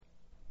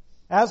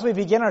As we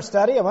begin our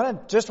study, I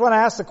just want to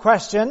ask the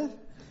question,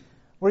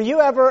 were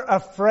you ever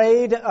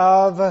afraid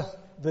of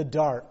the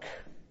dark?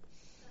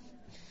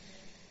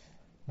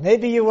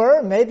 Maybe you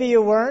were, maybe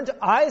you weren't.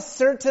 I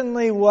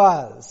certainly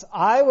was.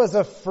 I was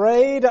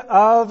afraid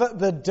of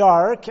the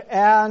dark,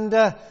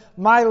 and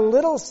my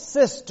little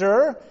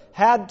sister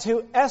had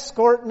to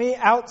escort me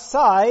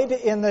outside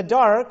in the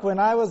dark when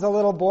I was a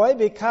little boy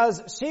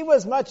because she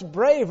was much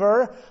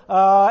braver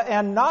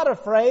and not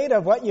afraid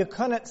of what you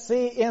couldn't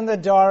see in the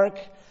dark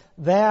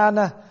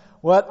than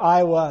what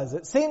I was.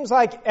 It seems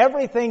like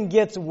everything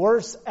gets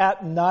worse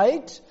at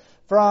night,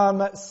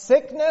 from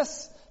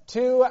sickness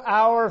to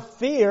our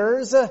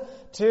fears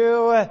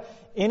to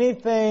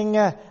anything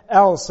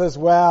else as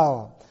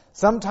well.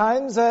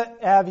 Sometimes,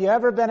 have you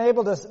ever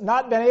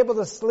not been able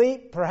to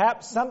sleep?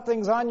 Perhaps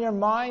something's on your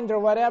mind or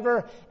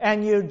whatever,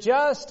 and you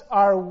just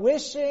are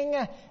wishing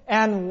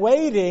and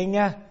waiting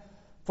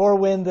for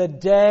when the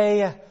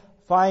day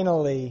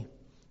finally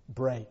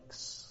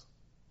breaks.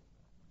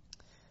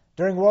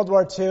 During World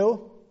War II,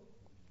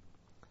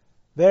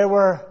 there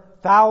were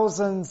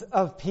thousands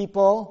of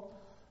people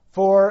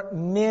for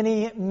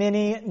many,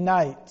 many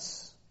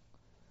nights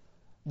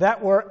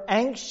that were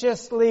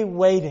anxiously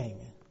waiting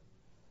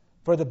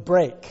for the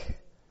break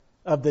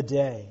of the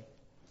day.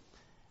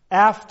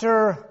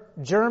 After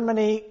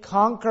Germany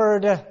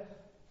conquered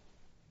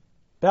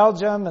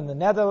Belgium and the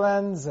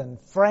Netherlands and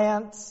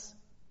France,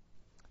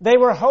 they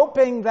were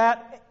hoping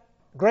that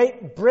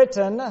Great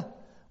Britain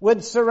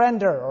would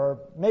surrender, or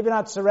maybe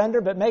not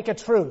surrender, but make a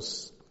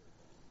truce.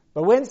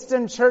 But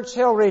Winston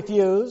Churchill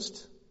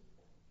refused,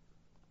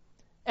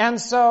 and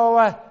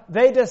so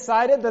they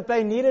decided that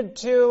they needed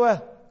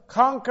to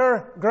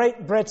conquer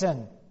Great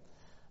Britain.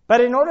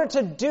 But in order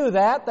to do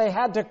that, they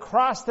had to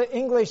cross the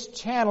English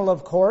Channel,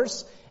 of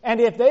course.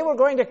 And if they were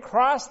going to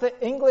cross the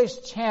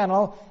English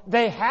Channel,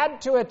 they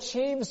had to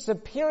achieve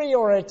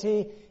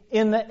superiority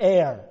in the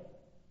air.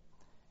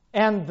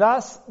 And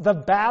thus, the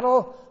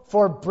battle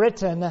for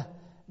Britain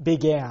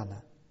began.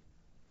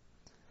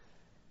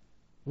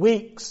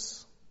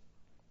 Weeks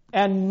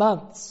and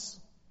months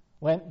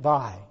went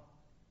by.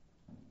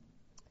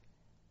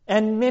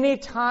 And many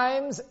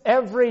times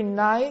every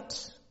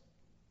night,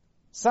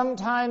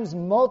 sometimes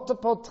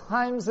multiple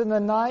times in the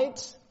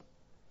night,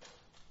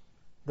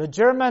 the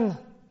German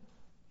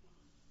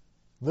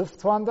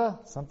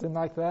Luftwaffe, something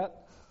like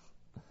that,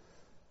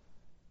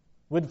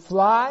 would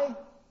fly.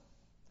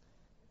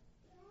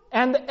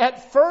 And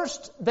at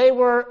first they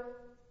were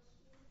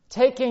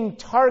taking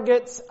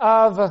targets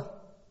of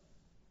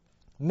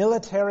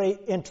military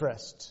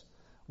interest,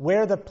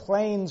 where the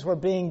planes were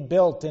being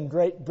built in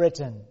Great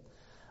Britain.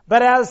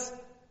 But as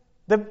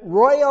the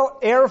Royal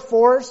Air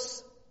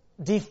Force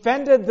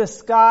defended the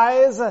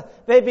skies,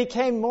 they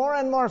became more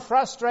and more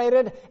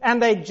frustrated,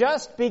 and they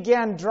just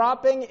began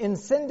dropping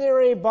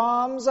incendiary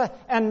bombs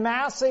and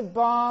massive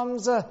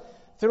bombs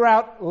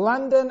throughout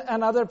London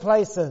and other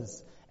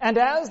places. And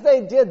as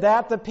they did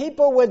that, the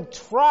people would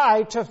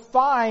try to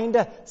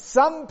find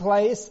some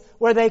place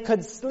where they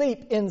could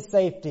sleep in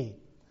safety.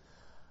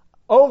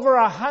 Over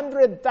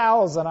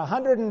 100,000,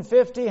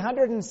 150,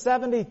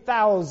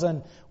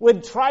 170,000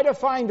 would try to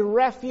find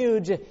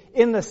refuge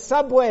in the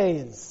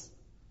subways,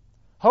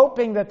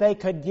 hoping that they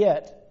could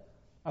get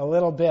a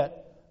little bit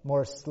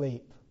more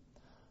sleep,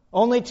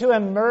 only to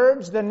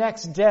emerge the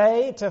next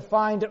day to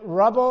find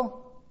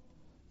rubble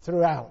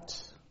throughout.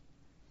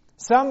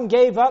 Some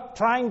gave up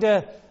trying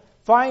to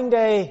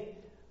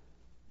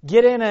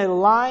get in a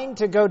line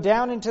to go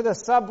down into the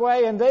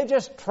subway, and they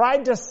just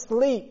tried to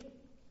sleep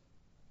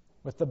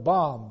with the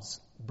bombs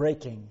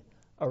breaking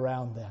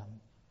around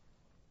them.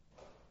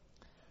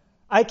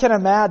 I can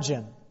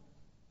imagine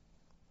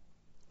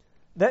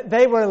that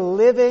they were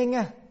living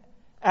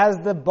as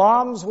the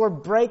bombs were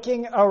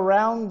breaking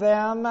around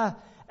them,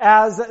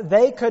 as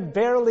they could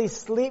barely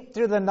sleep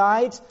through the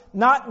night,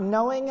 not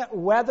knowing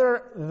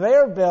whether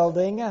their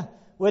building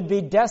would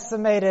be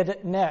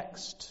decimated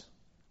next.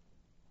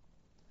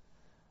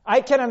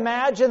 I can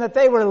imagine that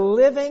they were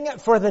living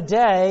for the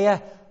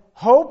day,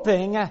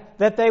 hoping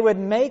that they would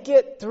make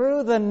it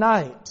through the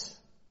night.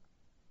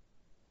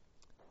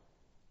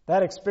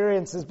 That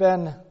experience has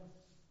been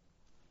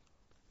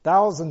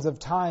thousands of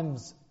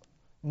times,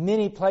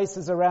 many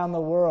places around the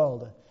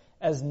world,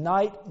 as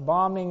night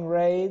bombing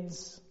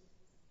raids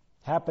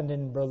happened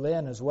in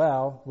Berlin as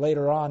well,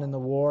 later on in the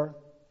war.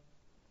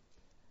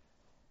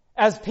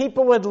 As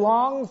people would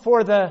long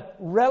for the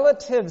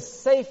relative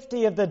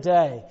safety of the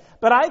day.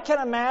 But I can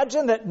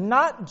imagine that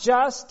not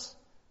just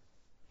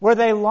were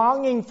they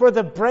longing for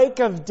the break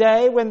of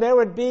day when there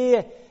would be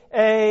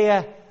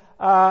a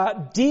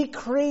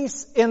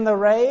decrease in the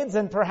raids,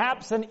 and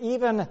perhaps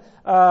even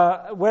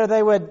where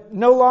they would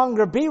no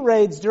longer be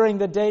raids during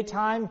the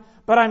daytime,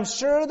 but I'm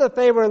sure that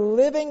they were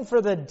living for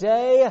the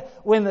day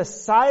when the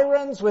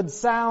sirens would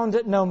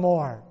sound no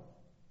more.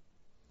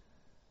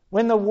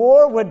 When the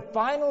war would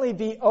finally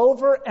be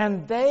over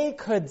and they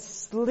could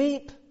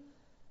sleep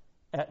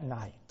at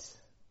night.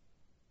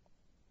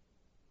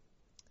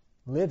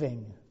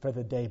 Living for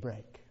the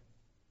daybreak.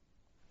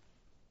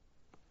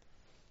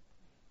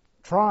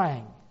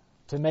 trying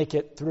to make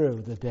it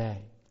through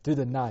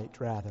the night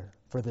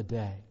for the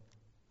day.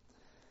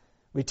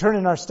 We turn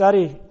in our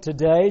study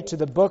today to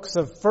the books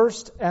of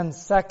 1st and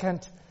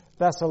 2nd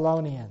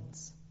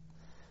Thessalonians.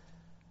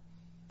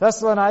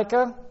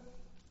 Thessalonica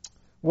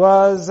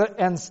was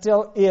and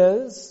still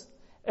is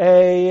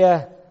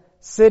a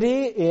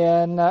city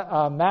in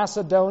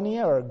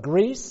Macedonia or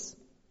Greece.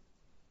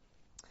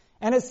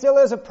 And it still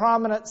is a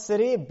prominent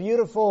city, a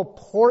beautiful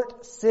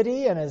port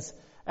city, and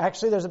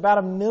there's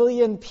about 1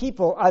 million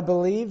people, I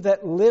believe,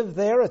 that live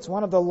there. It's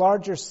one of the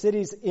larger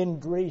cities in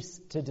Greece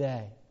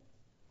today.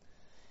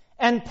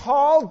 And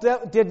Paul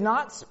did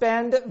not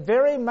spend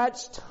very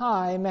much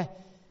time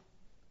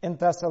in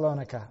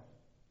Thessalonica.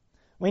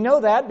 We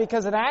know that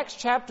because in Acts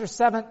chapter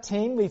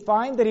 17, we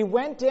find that he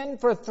went in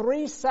for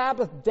 3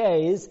 Sabbath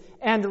days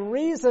and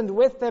reasoned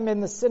with them in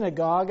the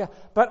synagogue,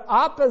 but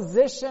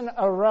opposition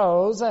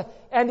arose,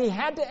 and he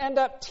had to end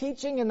up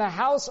teaching in the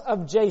house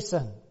of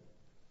Jason.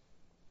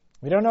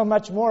 We don't know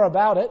much more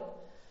about it.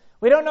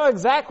 We don't know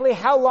exactly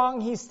how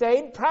long he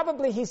stayed.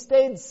 Probably he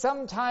stayed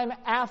sometime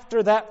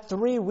after that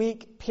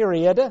 3-week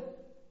period.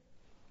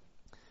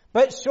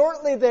 But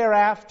shortly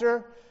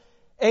thereafter,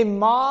 a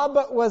mob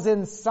was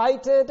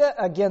incited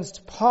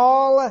against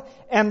Paul,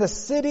 and the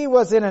city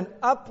was in an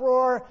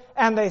uproar,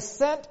 and they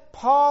sent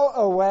Paul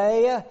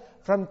away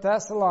from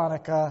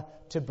Thessalonica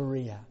to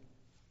Berea.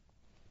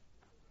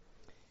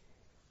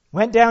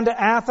 Went down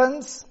to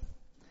Athens,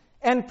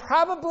 and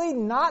probably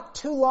not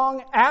too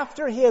long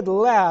after he had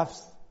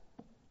left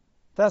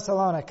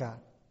Thessalonica,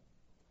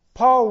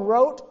 Paul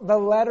wrote the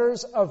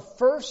letters of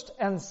 1st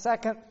and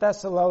 2nd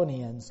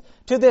Thessalonians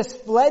to this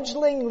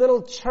fledgling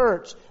little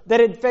church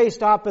that had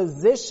faced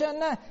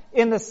opposition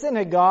in the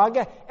synagogue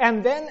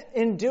and then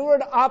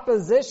endured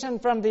opposition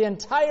from the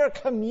entire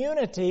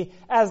community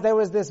as there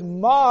was this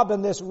mob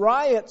and this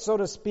riot, so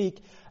to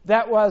speak,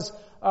 that was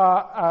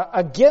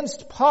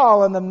against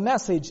Paul and the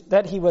message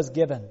that he was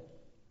given.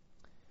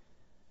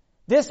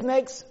 This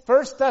makes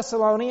 1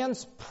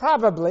 Thessalonians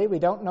probably, we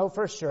don't know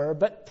for sure,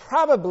 but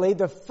probably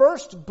the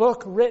first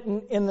book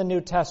written in the New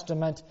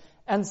Testament,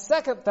 and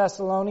 2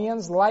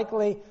 Thessalonians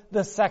likely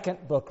the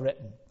second book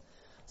written.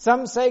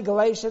 Some say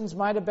Galatians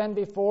might have been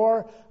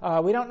before.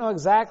 We don't know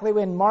exactly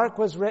when Mark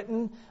was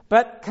written,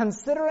 but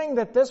considering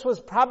that this was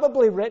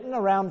probably written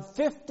around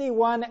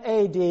 51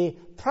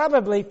 AD,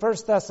 probably 1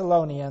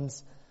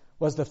 Thessalonians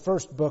was the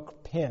first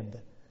book penned,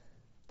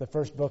 the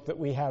first book that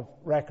we have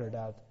record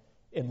of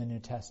in the New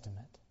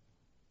Testament.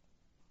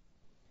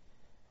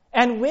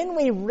 And when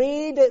we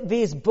read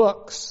these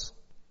books,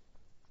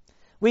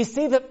 we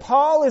see that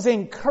Paul is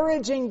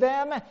encouraging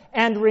them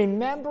and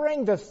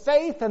remembering the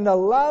faith and the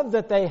love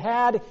that they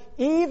had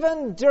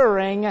even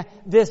during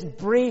this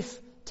brief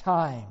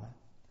time.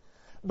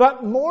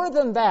 But more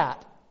than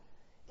that,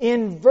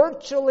 in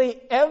virtually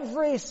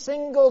every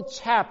single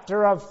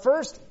chapter of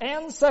 1st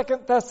and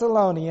 2nd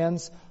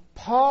Thessalonians,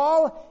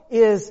 Paul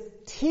is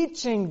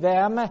teaching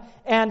them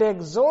and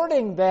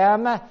exhorting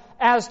them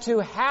as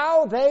to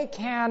how they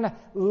can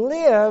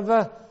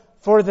live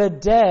for the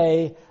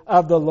day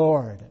of the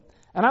Lord.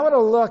 And I want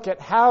to look at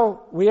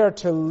how we are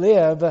to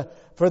live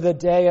for the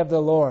day of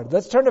the Lord.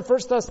 Let's turn to 1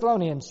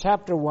 Thessalonians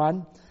chapter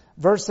 1,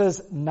 verses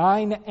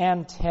 9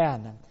 and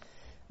 10.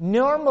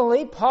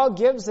 Normally, Paul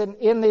gives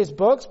in these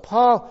books,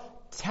 Paul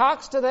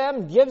talks to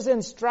them, gives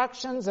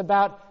instructions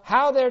about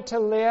how they're to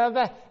live,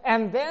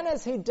 and then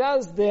as he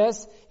does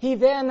this, he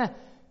then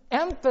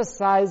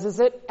emphasizes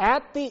it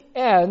at the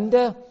end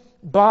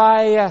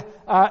by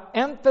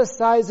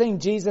emphasizing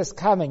Jesus'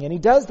 coming. And he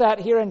does that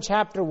here in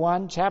chapter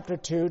 1, chapter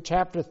 2,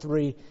 chapter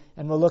 3,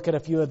 and we'll look at a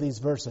few of these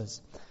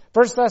verses.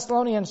 1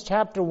 Thessalonians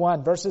chapter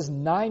 1, verses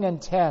 9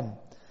 and 10.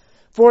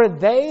 For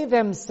they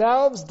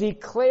themselves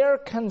declare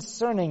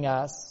concerning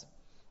us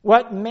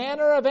what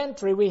manner of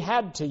entry we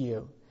had to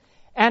you,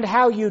 and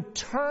how you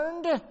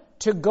turned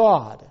to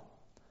God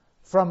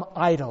from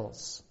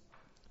idols,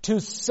 to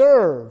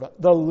serve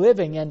the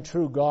living and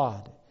true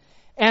God,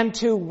 and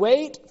to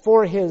wait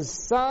for His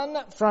Son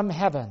from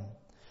heaven,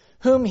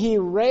 whom He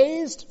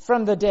raised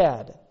from the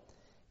dead,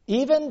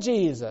 even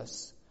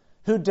Jesus,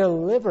 who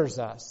delivers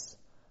us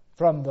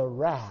from the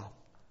wrath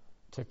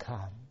to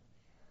come.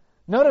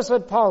 Notice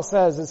what Paul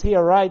says as he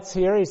writes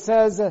here. He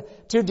says,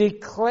 to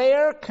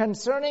declare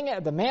concerning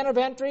the manner of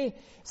entry,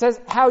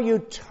 says, how you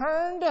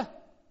turned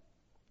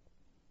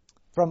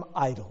from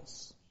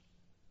idols,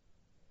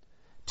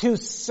 to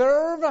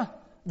serve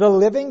the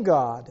living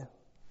God,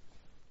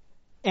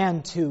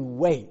 and to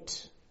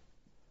wait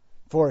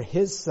for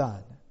His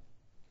Son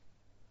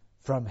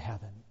from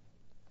heaven.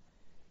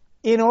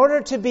 In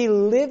order to be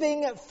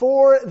living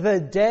for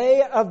the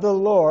day of the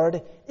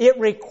Lord, it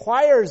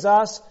requires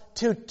us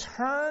to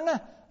turn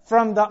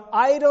from the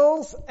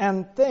idols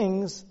and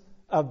things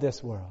of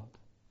this world.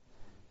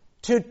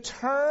 To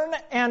turn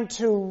and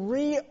to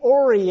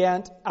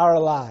reorient our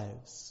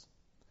lives.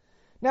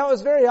 Now, it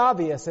was very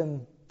obvious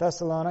in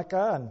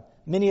Thessalonica and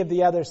many of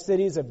the other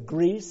cities of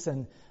Greece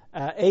and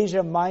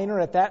Asia Minor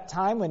at that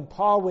time when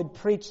Paul would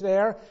preach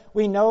there.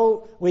 We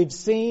know, we've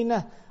seen,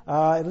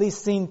 at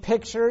least seen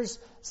pictures,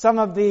 some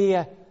of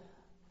the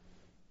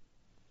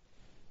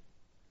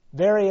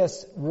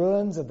various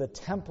ruins of the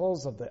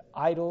temples of the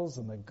idols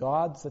and the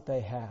gods that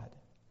they had.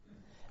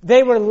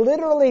 They were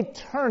literally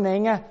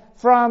turning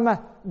from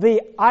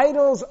the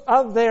idols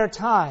of their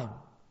time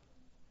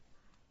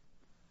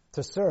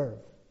to serve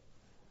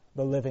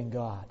the living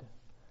God.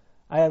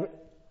 I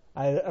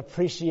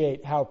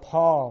appreciate how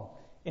Paul,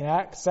 in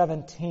Acts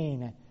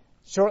 17,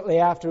 shortly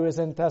after he was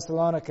in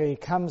Thessalonica, he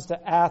comes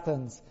to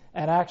Athens,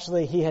 and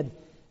actually he had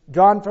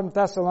gone from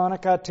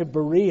Thessalonica to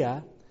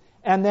Berea,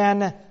 and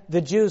then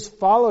the Jews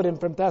followed him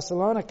from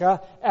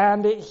Thessalonica,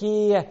 and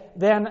he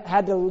then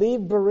had to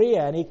leave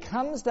Berea, and he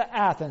comes to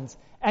Athens,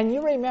 and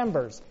you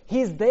remember,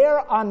 he's there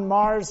on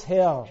Mars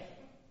Hill.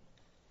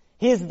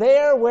 He's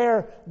there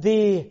where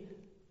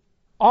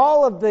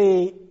all of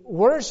the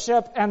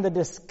worship and the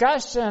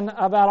discussion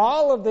about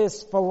all of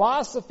this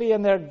philosophy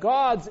and their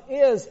gods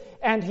is,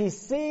 and he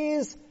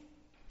sees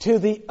to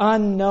the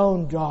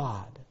unknown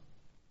God.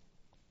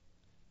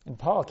 And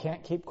Paul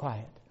can't keep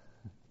quiet.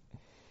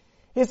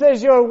 He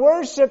says, you're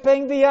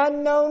worshiping the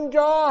unknown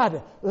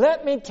God.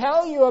 Let me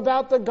tell you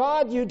about the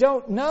God you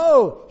don't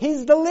know.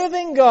 He's the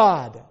living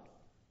God.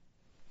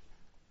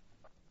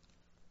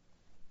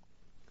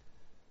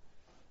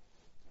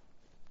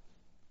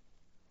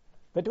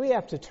 But do we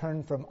have to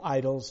turn from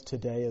idols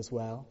today as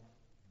well?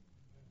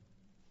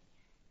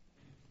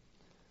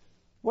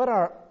 What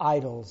are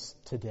idols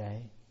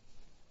today?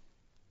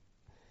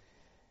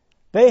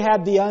 They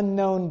had the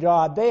unknown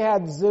God. They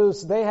had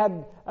Zeus. They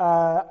had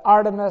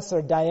Artemis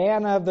or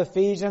Diana of the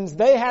Ephesians.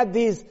 They had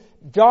these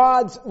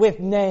gods with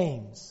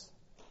names.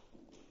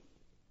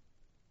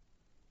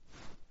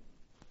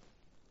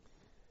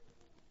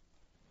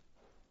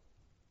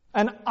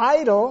 An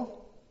idol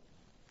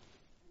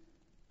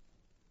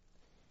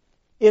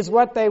is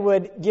what they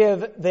would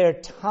give their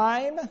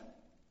time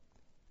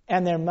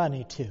and their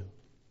money to.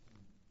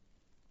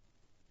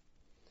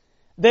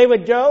 They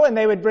would go and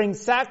they would bring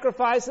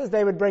sacrifices,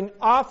 they would bring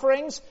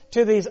offerings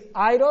to these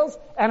idols,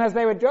 and as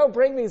they would go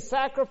bring these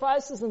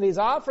sacrifices and these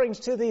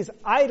offerings to these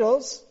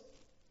idols,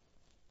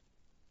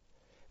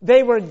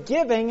 they were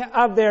giving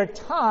of their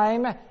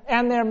time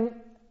and their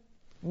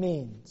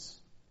means.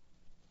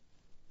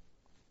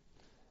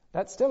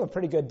 That's still a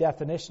pretty good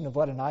definition of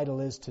what an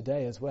idol is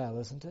today as well,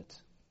 isn't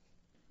it?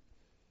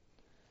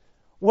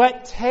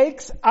 What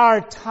takes our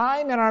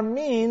time and our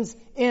means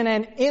in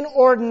an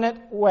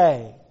inordinate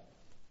way.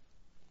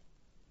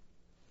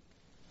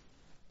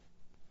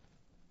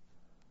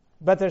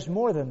 But there's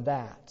more than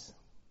that.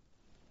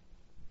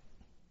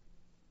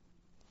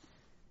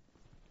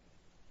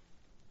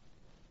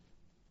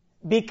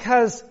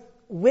 Because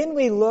when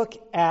we look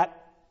at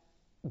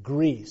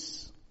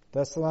Greece,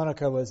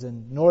 Thessalonica was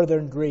in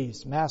northern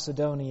Greece,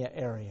 Macedonia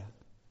area.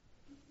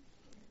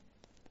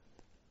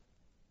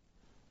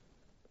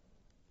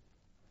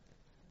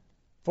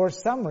 For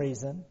some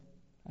reason,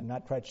 I'm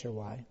not quite sure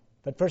why,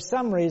 but for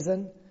some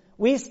reason,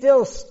 we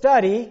still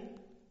study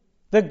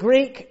the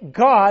Greek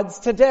gods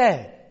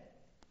today.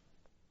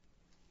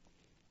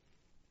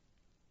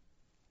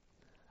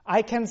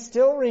 I can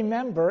still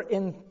remember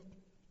in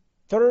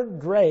 3rd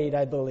grade,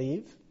 I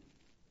believe.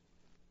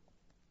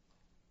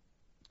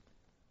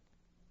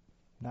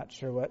 Not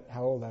sure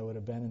how old I would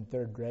have been in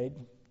 3rd grade.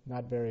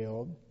 Not very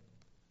old.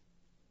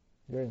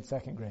 You're in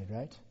 2nd grade,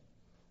 right?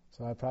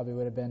 So I probably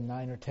would have been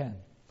 9 or 10.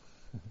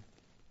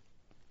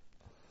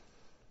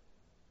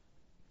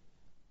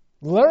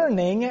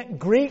 Learning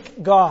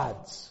Greek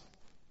gods.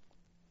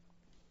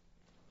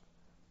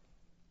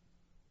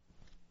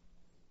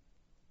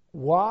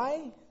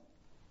 Why?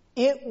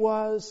 It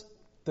was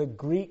the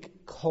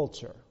Greek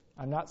culture.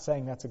 I'm not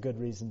saying that's a good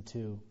reason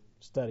to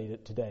study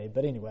it today,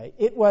 but anyway,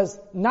 it was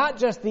not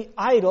just the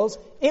idols,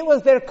 it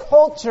was their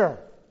culture.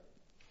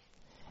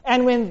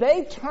 And when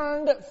they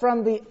turned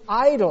from the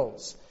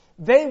idols,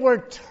 they were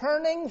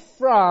turning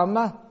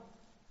from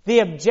the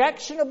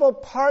objectionable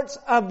parts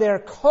of their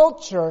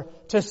culture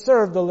to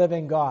serve the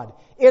living God.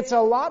 It's a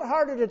lot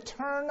harder to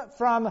turn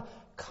from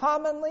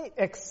commonly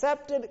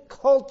accepted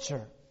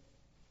culture.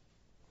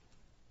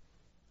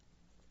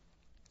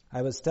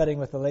 I was studying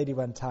with a lady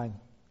one time.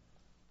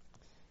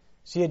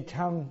 She had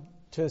come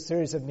to a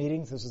series of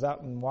meetings. This was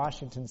out in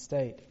Washington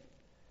State.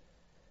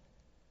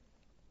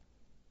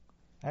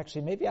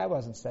 Actually, maybe I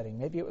wasn't studying.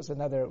 Maybe it was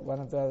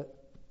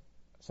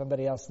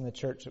somebody else in the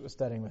church that was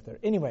studying with her.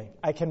 Anyway,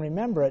 I can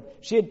remember it.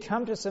 She had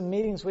come to some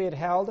meetings we had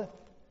held,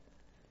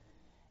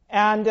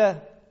 and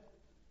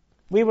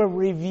we were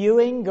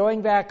reviewing,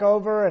 going back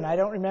over, and I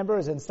don't remember, it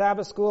was in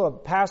Sabbath school, a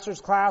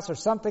pastor's class or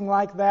something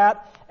like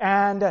that,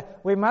 and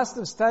we must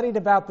have studied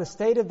about the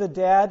state of the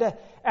dead,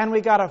 and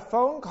we got a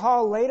phone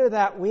call later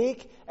that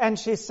week, and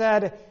she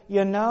said,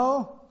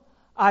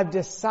 I've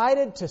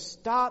decided to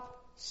stop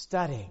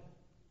studying.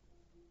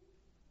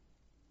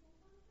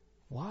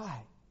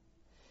 Why?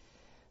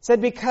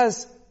 Said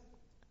because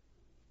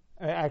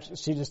Actually,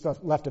 she just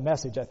left a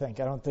message, I think.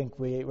 I don't think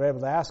we were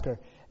able to ask her.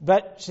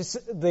 But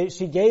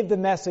she gave the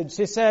message.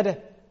 She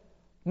said,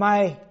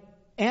 my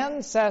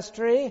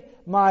ancestry,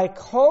 my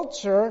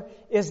culture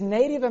is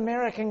Native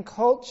American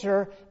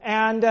culture,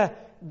 and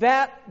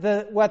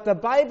what the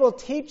Bible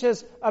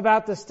teaches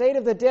about the state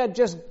of the dead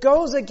just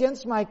goes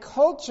against my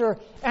culture,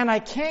 and I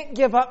can't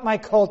give up my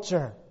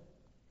culture.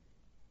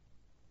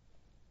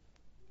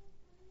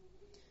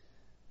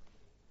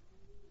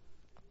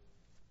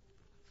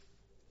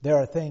 There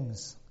are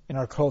things in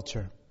our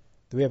culture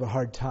that we have a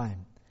hard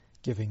time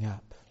giving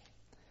up.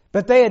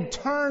 But they had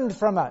turned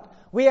from it.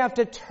 We have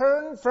to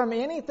turn from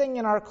anything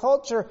in our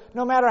culture,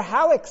 no matter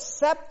how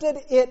accepted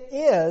it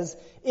is.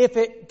 If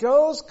it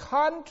goes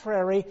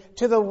contrary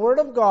to the Word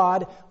of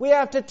God, we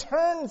have to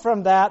turn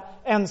from that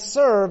and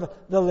serve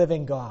the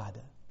living God.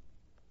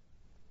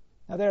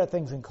 Now, there are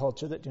things in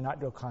culture that do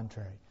not go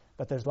contrary,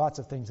 but there's lots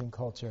of things in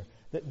culture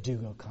that do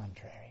go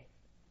contrary.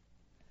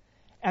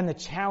 And the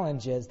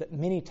challenge is that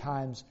many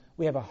times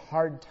we have a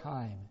hard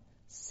time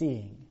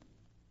seeing,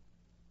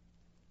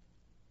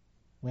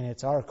 when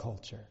it's our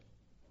culture,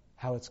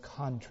 how it's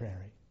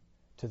contrary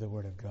to the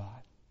Word of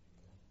God.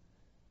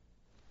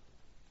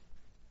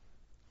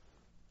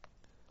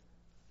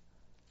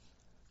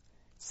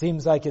 It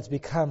seems like it's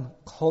become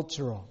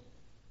cultural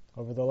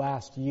over the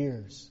last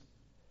years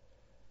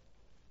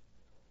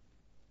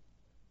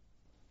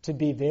to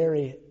be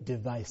very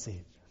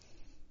divisive.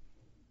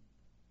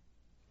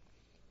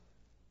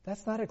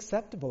 That's not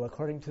acceptable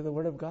according to the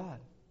Word of God.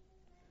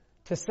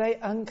 To say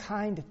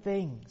unkind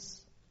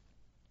things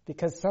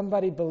because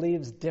somebody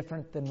believes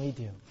different than we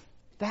do.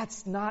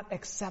 That's not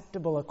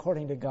acceptable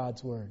according to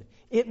God's Word.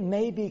 It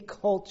may be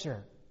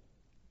culture,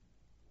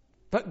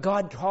 but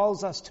God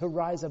calls us to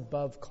rise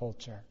above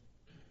culture.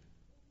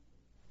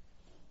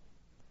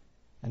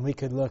 And we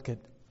could look at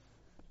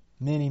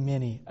many,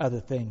 many other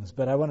things,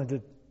 but I wanted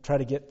to try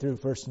to get through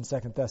 1 and 2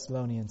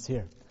 Thessalonians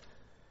here.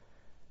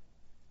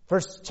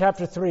 First,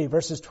 chapter 3,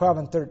 verses 12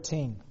 and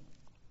 13.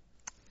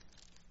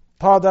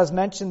 Paul does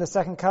mention the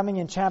second coming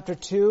in chapter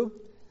 2.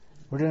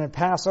 We're going to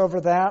pass over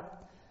that.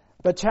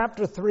 But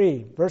chapter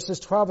 3, verses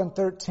 12 and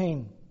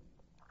 13.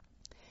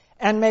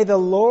 And may the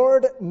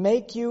Lord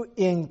make you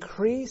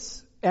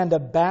increase and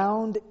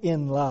abound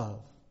in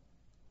love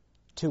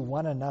to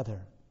one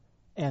another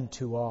and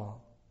to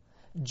all,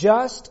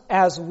 just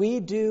as we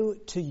do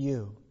to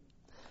you,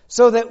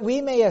 so that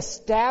we may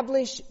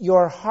establish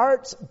your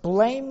hearts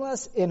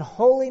blameless in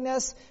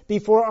holiness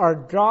before our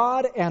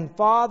God and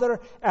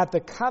Father at the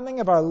coming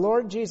of our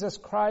Lord Jesus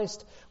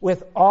Christ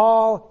with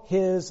all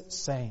His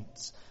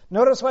saints.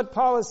 Notice what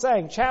Paul is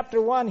saying.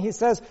 Chapter 1, he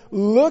says,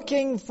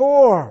 looking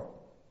for,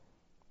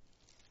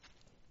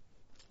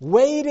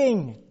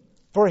 waiting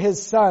for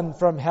His Son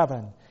from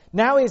heaven.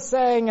 Now he's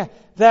saying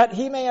that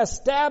He may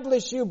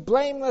establish you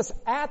blameless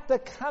at the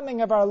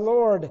coming of our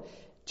Lord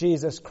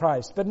Jesus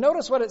Christ. But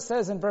notice what it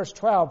says in verse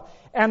 12.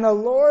 And the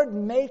Lord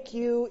make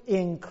you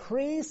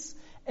increase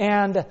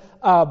and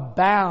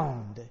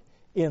abound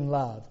in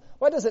love.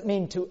 What does it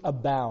mean to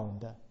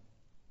abound?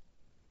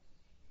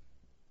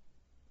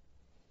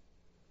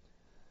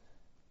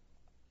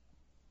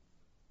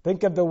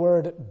 Think of the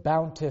word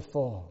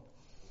bountiful.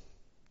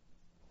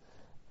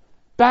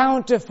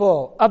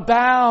 Bountiful,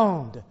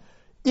 abound,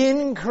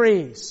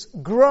 increase,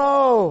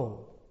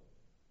 grow.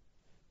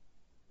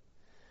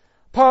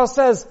 Paul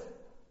says,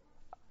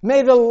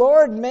 may the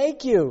Lord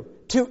make you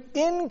to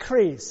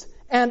increase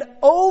and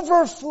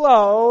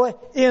overflow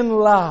in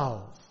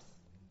love.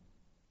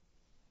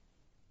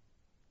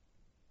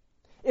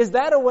 Is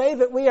that a way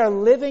that we are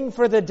living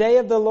for the day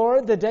of the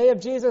Lord, the day of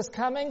Jesus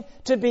coming?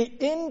 To be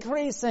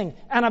increasing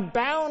and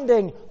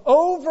abounding,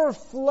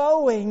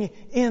 overflowing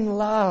in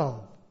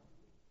love.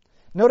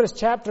 Notice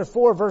chapter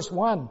 4, verse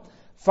 1.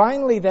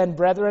 Finally then,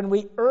 brethren,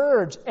 we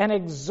urge and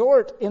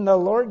exhort in the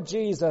Lord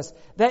Jesus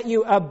that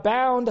you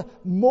abound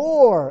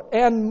more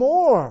and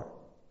more,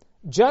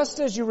 just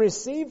as you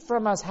receive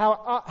from us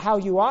how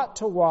you ought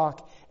to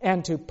walk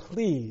and to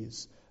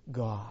please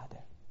God.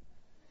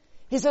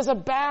 He says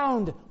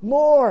abound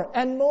more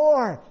and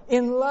more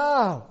in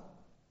love.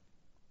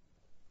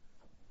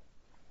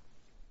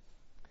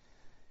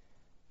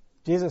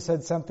 Jesus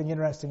said something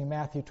interesting in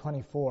Matthew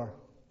 24.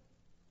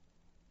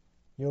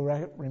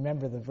 You'll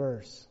remember the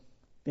verse.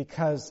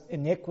 Because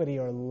iniquity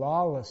or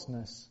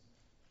lawlessness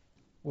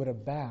would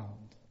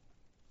abound,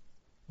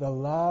 the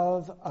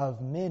love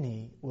of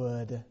many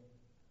would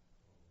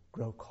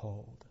grow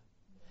cold.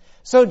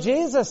 So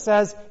Jesus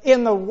says,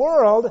 in the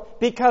world,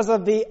 because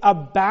of the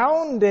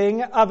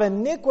abounding of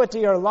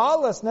iniquity or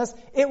lawlessness,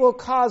 it will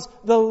cause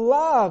the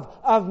love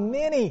of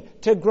many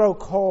to grow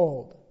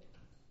cold.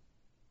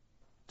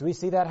 Do we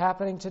see that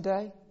happening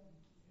today?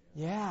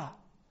 Yeah.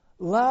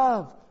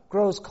 Love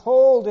grows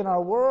cold in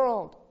our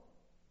world.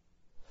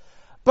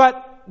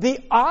 But the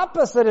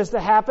opposite is to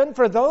happen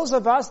for those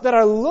of us that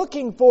are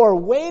looking for,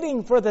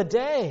 waiting for the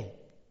day.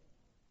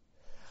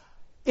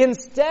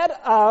 Instead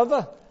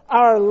of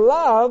our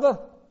love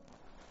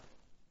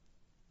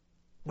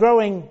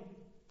growing,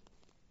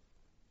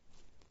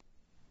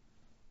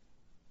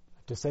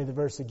 To say the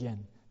verse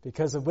again.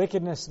 Because of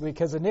wickedness,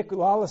 because of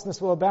lawlessness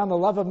will abound, the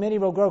love of many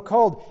will grow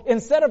cold.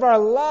 Instead of our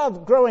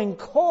love growing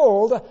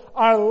cold,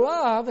 our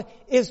love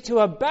is to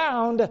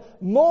abound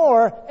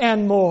more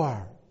and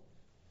more.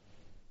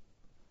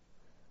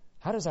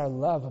 How does our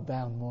love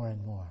abound more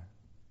and more?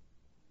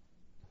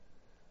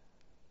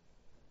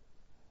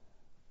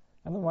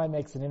 Ellen White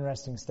makes an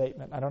interesting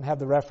statement. I don't have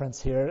the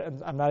reference here,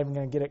 and I'm not even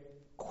going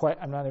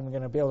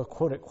to be able to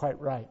quote it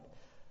quite right.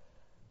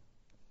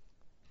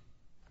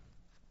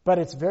 But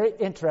it's very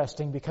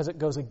interesting because it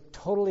goes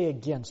totally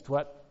against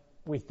what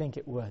we think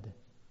it would.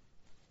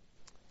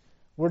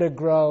 We're to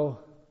grow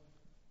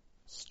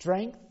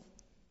strength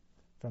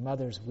from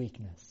others'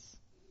 weakness,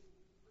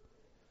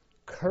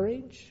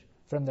 courage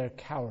from their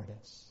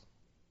cowardice.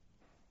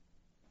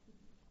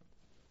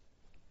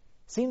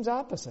 Seems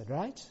opposite,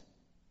 right?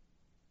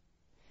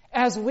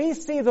 As we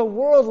see the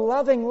world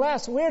loving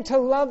less, we're to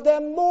love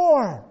them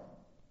more.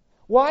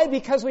 Why?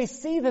 Because we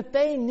see that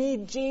they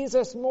need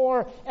Jesus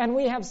more, and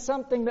we have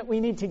something that we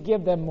need to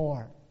give them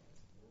more.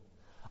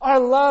 Our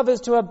love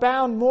is to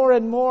abound more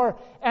and more,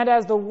 and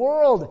as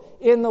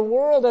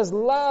as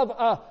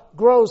love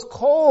grows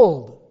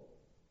cold,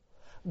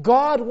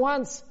 God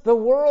wants the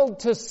world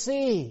to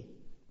see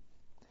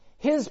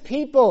His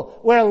people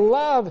where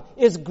love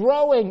is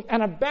growing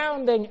and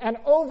abounding and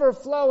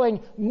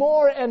overflowing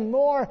more and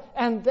more,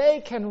 and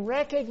they can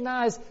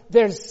recognize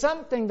there's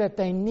something that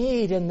they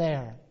need in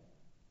there.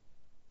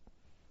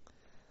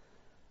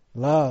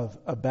 Love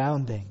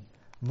abounding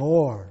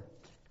more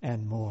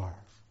and more.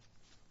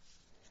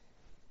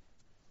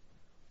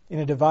 In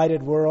a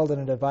divided world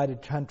and a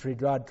divided country,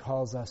 God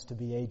calls us to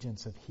be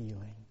agents of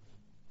healing,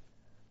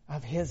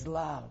 of His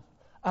love,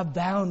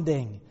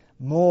 abounding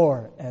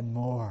more and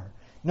more.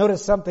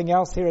 Notice something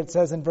else here. It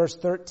says in verse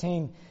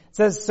 13, it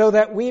says, so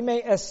that we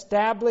may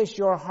establish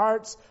your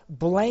hearts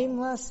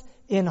blameless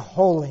in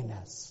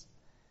holiness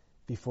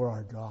before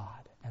our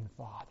God and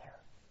Father.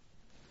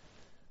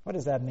 What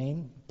does that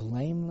mean?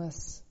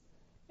 Blameless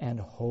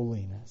and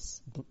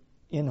holiness.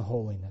 In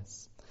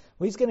holiness.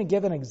 Well, he's going to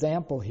give an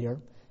example here.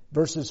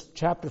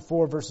 Chapter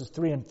 4, verses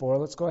 3 and 4.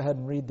 Let's go ahead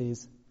and read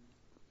these.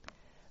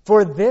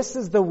 For this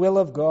is the will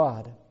of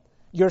God,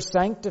 your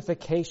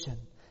sanctification,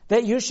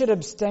 that you should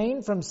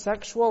abstain from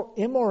sexual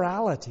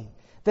immorality,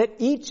 that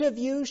each of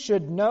you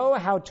should know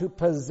how to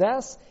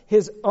possess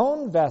his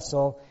own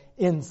vessel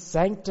in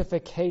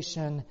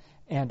sanctification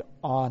and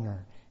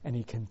honor. And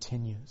he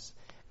continues.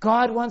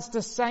 God wants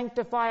to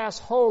sanctify us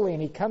wholly,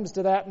 and he comes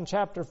to that in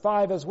chapter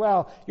 5 as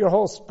well, your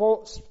whole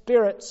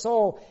spirit,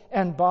 soul,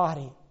 and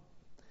body.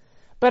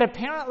 But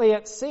apparently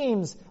it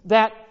seems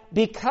that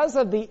because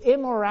of the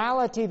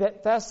immorality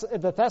that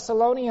the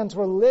Thessalonians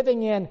were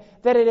living in,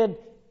 that it had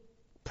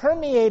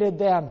permeated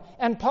them.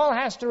 And Paul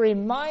has to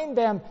remind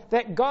them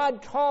that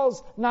God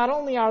calls not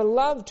only our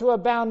love to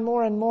abound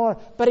more and more,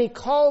 but he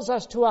calls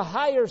us to a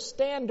higher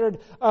standard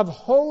of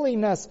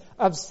holiness,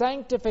 of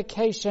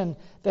sanctification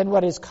than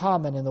what is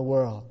common in the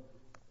world.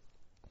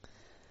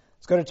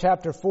 Let's go to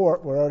chapter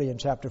 4. We're already in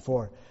chapter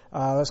 4.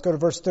 Let's go to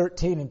verse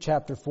 13 in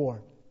chapter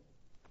 4.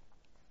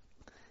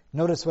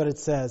 Notice what it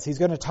says. He's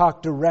going to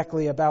talk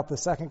directly about the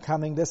second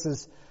coming. This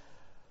is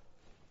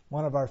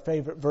one of our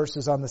favorite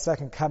verses on the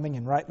second coming,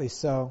 and rightly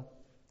so.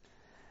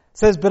 It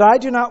says, but I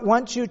do not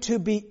want you to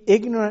be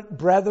ignorant,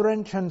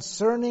 brethren,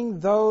 concerning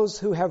those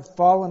who have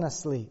fallen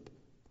asleep,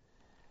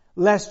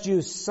 lest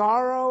you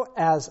sorrow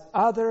as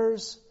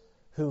others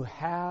who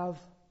have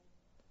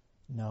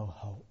no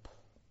hope.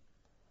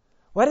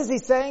 What is he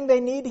saying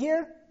they need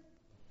here?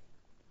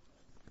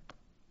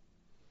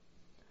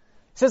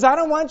 He says, I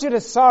don't want you to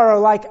sorrow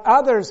like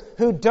others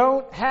who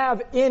don't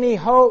have any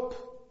hope.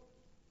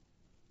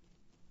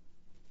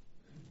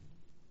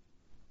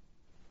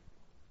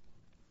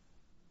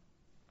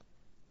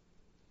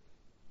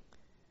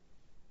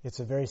 It's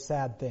a very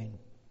sad thing.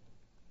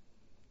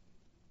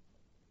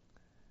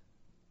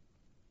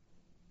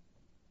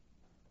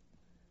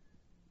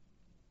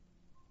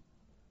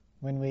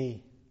 When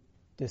we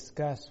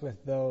discuss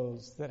with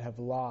those that have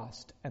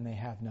lost and they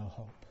have no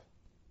hope.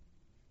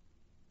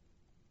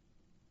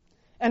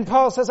 And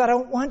Paul says, I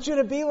don't want you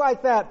to be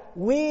like that.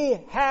 We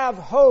have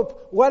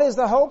hope. What is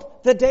the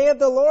hope? The day of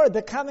the Lord,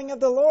 the coming of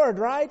the Lord,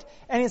 right?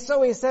 And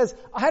so he says,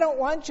 I don't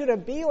want you to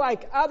be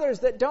like others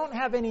that don't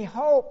have any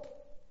hope.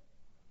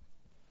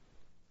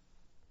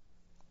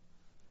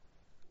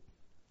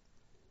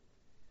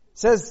 It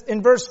says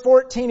in verse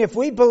 14, if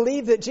we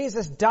believe that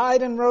Jesus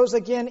died and rose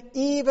again,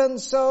 even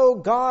so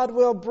God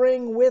will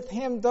bring with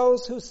him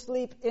those who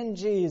sleep in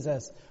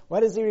Jesus.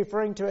 What is he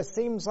referring to? It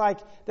seems like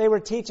they were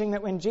teaching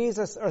that when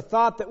Jesus, or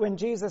thought that when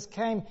Jesus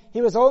came,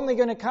 he was only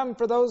going to come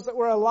for those that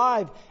were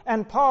alive.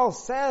 And Paul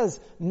says,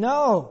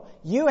 no,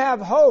 you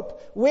have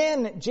hope.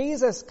 When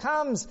Jesus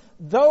comes,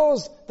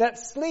 those that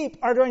sleep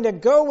are going to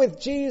go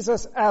with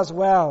Jesus as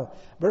well.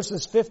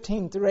 Verses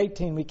 15 through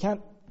 18, we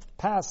can't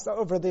pass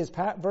over these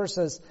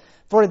verses.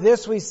 For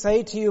this we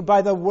say to you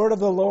by the word of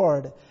the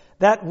Lord,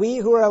 that we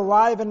who are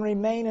alive and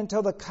remain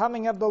until the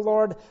coming of the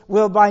Lord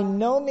will by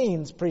no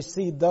means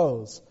precede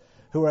those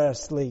who are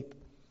asleep.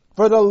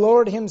 For the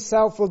Lord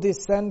himself will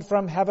descend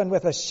from heaven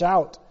with a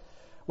shout,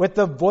 with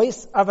the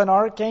voice of an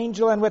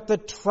archangel, and with the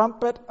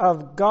trumpet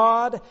of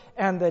God,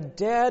 and the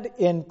dead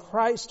in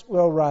Christ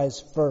will rise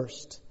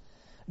first.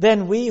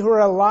 Then we who are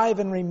alive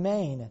and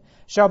remain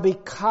shall be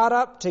caught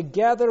up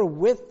together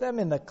with them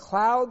in the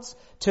clouds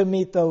to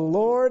meet the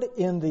Lord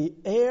in the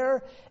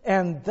air,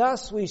 and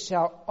thus we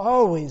shall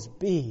always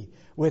be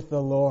with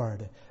the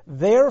Lord.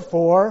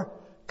 Therefore,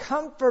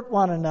 comfort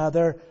one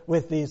another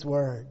with these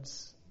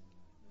words.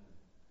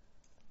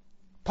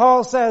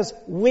 Paul says,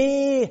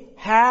 we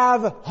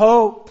have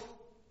hope.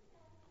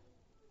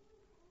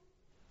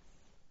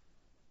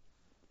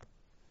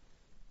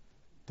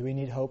 Do we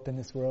need hope in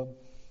this world?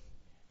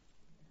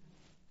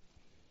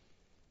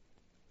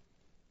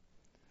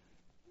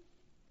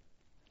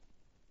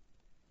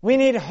 We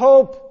need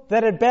hope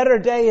that a better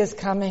day is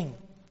coming.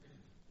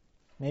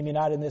 Maybe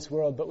not in this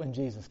world, but when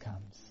Jesus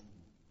comes.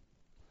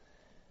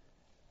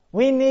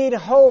 We need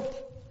hope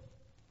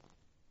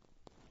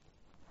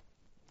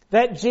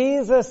that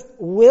Jesus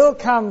will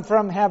come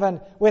from heaven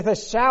with a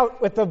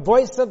shout, with the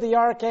voice of the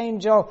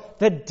archangel.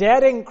 The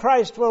dead in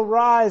Christ will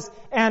rise,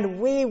 and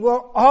we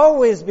will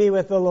always be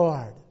with the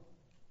Lord.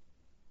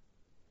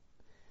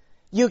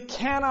 You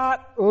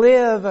cannot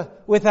live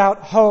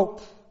without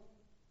hope.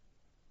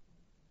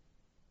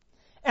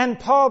 And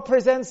Paul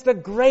presents the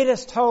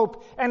greatest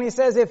hope, and he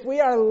says, if we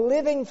are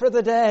living for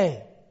the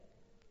day,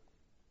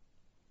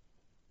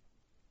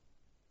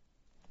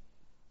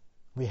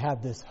 we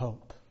have this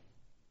hope.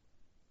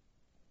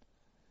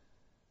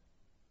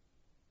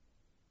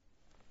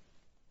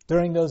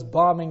 During those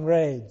bombing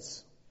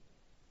raids,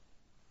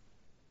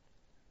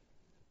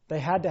 they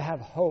had to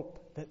have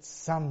hope that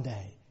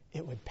someday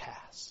it would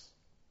pass.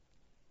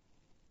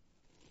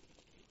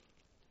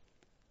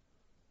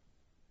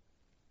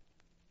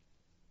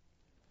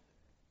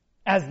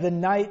 As the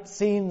night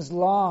seems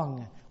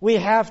long, we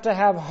have to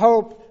have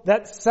hope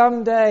that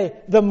someday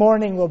the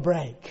morning will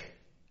break.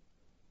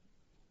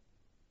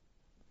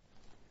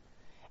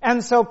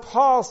 And so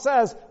Paul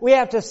says we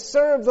have to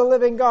serve the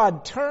living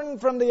God, turn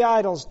from the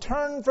idols,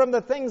 turn from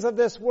the things of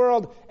this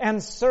world,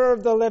 and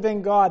serve the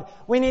living God.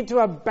 We need to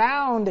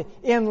abound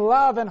in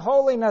love and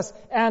holiness,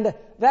 and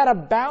that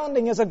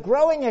abounding is a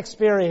growing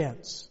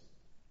experience.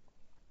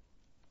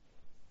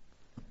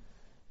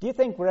 Do you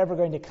think we're ever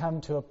going to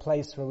come to a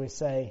place where we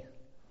say,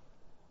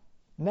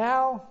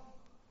 now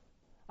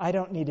I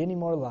don't need any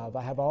more love.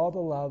 I have all the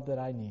love that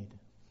I need.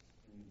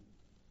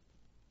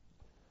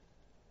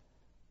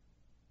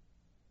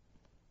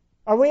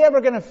 Are we ever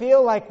going to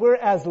feel like we're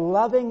as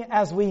loving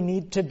as we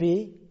need to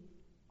be?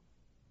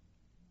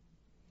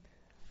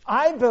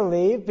 I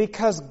believe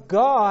because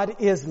God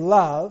is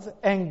love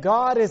and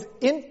God is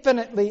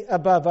infinitely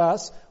above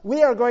us,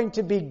 we are going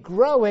to be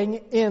growing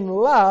in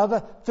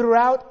love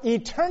throughout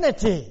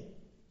eternity.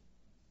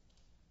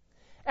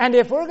 And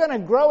if we're going to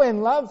grow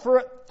in love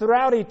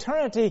throughout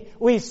eternity,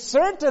 we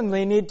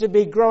certainly need to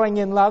be growing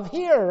in love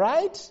here,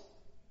 right?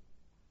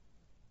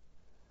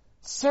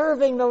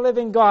 Serving the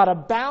living God,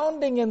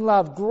 abounding in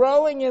love,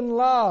 growing in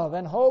love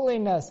and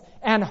holiness,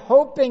 and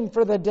hoping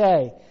for the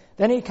day.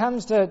 Then he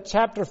comes to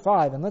chapter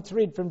 5, and let's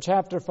read from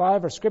chapter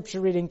 5. Our scripture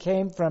reading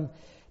came from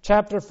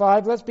chapter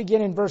 5. Let's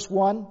begin in verse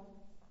 1.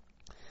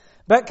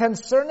 But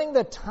concerning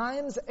the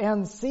times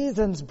and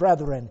seasons,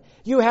 brethren,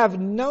 you have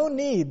no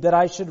need that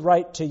I should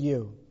write to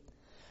you.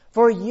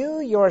 For you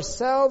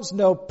yourselves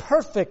know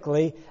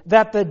perfectly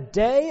that the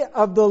day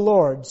of the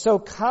Lord so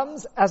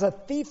comes as a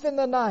thief in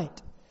the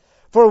night.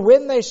 For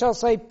when they shall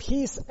say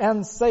peace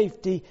and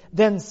safety,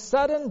 then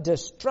sudden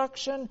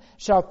destruction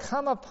shall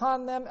come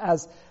upon them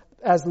as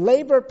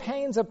labor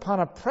pains upon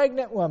a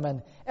pregnant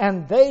woman,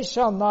 and they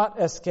shall not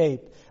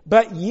escape.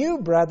 But you,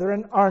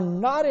 brethren, are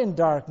not in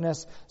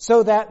darkness,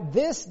 so that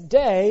this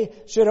day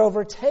should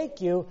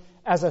overtake you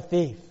as a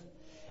thief.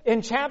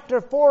 In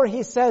chapter 4,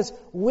 he says,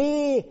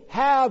 we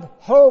have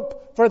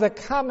hope for the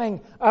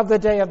coming of the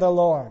day of the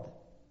Lord.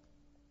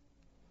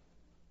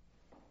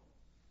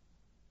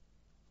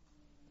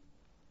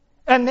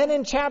 And then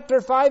in chapter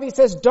 5, he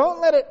says,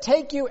 don't let it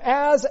take you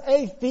as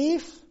a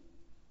thief.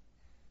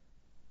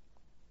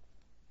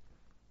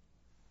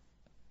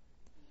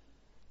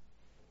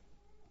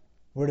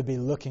 We're to be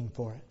looking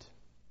for it.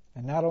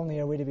 And not only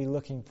are we to be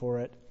looking for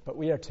it, but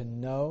we are to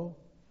know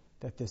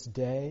that this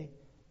day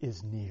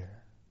is near.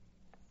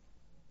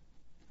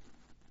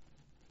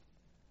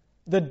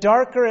 The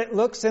darker it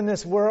looks in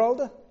this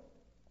world,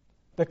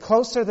 the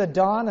closer the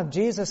dawn of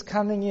Jesus'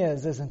 coming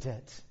is, isn't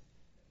it?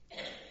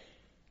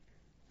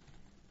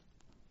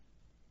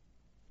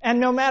 And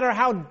no matter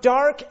how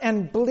dark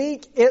and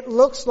bleak it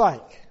looks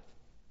like,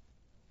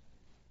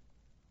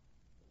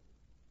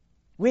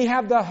 we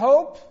have the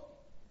hope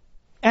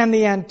and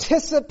the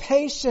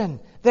anticipation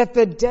that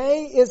the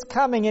day is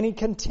coming. And he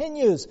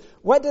continues.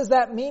 What does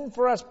that mean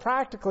for us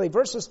practically?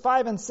 Verses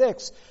 5 and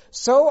 6.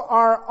 So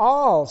are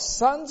all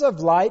sons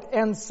of light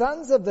and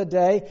sons of the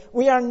day.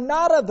 We are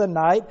not of the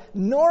night,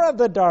 nor of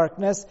the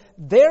darkness.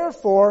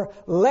 Therefore,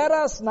 let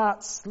us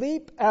not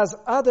sleep as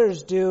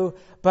others do,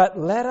 but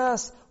let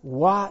us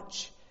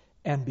watch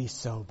and be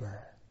sober.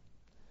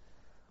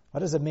 What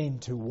does it mean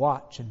to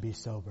watch and be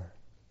sober?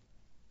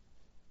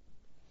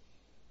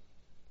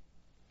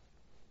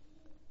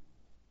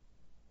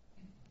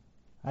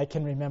 I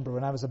can remember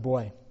when I was a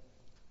boy.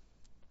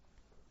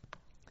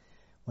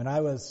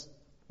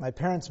 My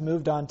parents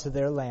moved onto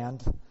their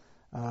land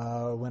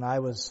when I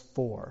was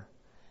 4.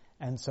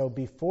 And so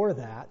before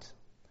that,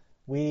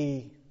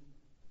 we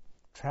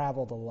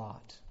traveled a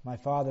lot. My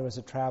father was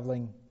a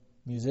traveling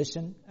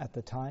musician at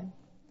the time.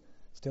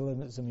 Still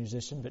is a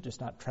musician, but just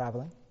not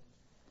traveling.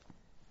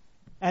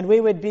 And we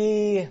would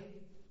be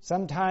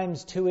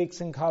sometimes 2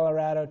 weeks in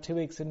Colorado, 2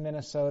 weeks in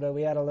Minnesota.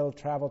 We had a little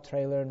travel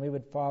trailer, and we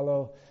would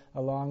follow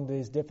along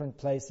these different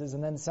places.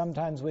 And then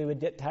sometimes we would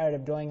get tired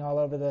of going all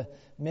over the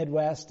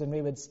Midwest, and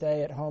we would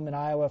stay at home in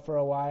Iowa for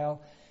a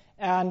while.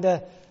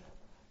 And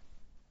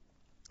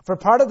for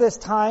part of this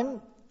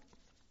time,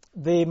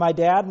 my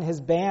dad and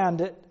his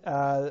band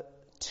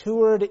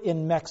toured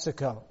in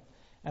Mexico.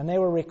 And they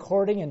were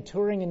recording and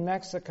touring in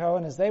Mexico.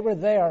 And as they were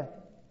there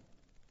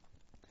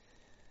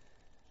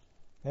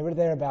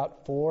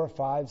about 4,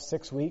 5,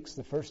 6 weeks,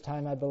 the first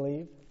time, I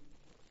believe.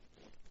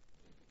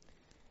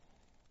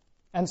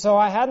 And so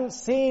I hadn't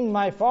seen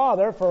my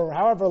father for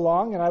however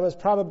long, and I was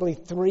probably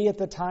 3 at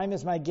the time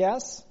is my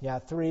guess. Yeah,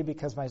 3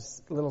 because my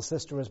little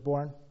sister was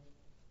born.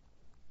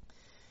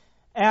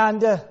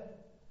 And the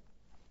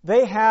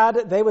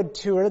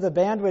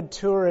band would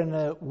tour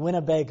in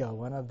Winnebago,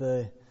 one of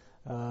the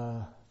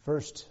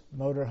first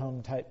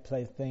motorhome type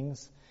play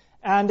things.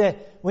 And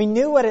we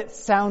knew what it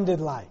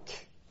sounded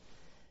like.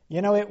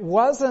 You know, it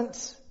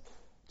wasn't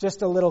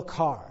just a little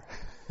car.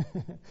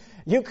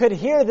 You could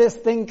hear this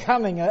thing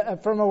coming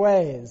from a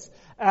ways.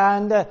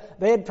 And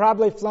they had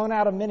probably flown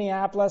out of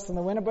Minneapolis, and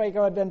the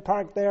Winnebago had been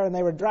parked there, and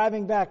they were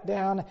driving back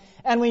down.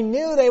 And we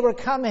knew they were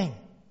coming.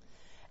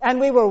 And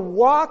we were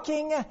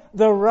walking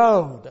the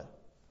road,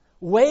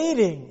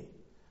 waiting,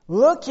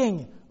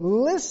 looking,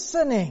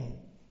 listening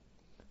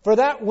for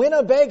that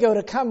Winnebago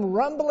to come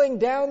rumbling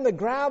down the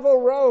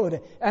gravel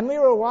road. And we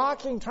were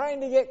walking,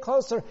 trying to get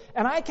closer.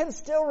 And I can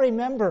still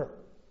remember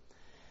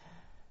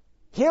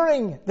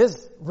hearing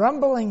this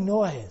rumbling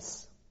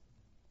noise.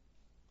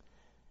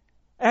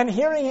 And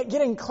hearing it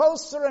getting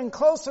closer and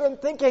closer and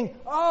thinking,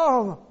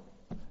 oh,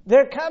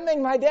 they're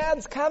coming, my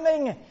dad's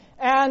coming.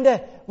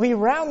 And we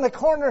round the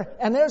corner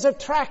and there's a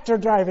tractor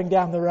driving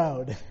down the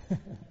road.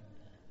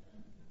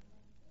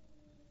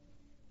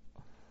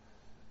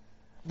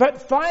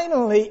 But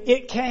finally,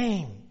 it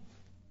came.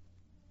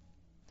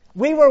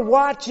 We were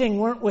watching,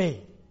 weren't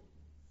we?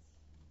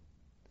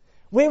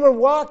 We were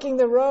walking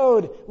the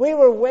road. We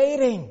were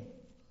waiting.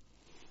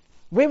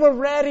 We were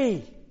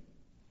ready.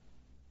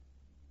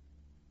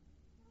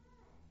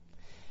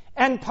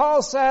 And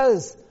Paul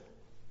says,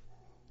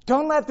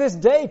 don't let this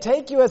day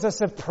take you as a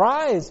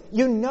surprise.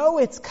 You know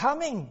it's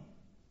coming.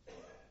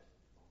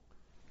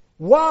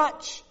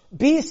 Watch.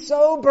 Be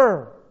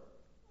sober.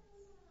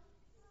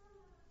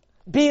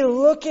 Be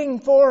looking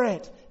for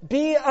it.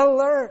 Be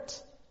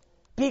alert.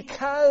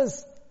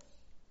 Because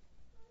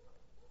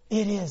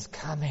it is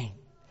coming.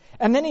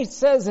 And then he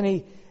says,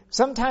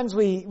 sometimes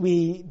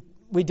we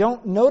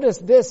don't notice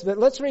this, but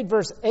let's read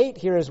verse 8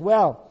 here as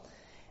well.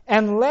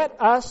 And let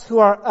us who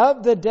are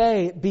of the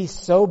day be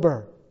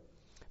sober,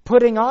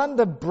 putting on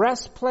the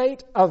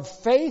breastplate of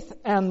faith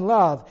and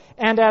love,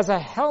 and as a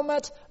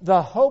helmet,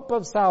 the hope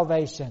of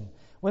salvation.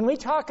 When we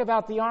talk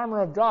about the armor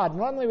of God,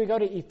 normally we go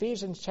to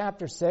Ephesians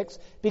chapter 6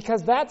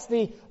 because that's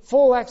the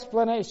full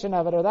explanation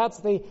of it, or that's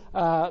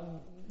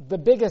the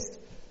biggest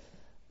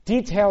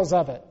details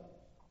of it.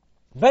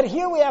 But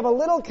here we have a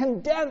little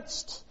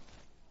condensed.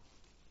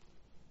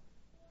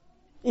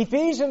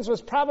 Ephesians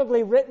was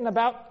probably written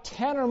about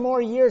 10 or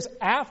more years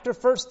after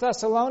 1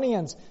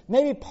 Thessalonians.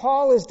 Maybe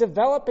Paul is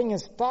developing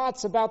his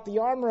thoughts about the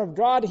armor of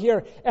God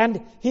here,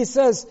 and he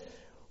says,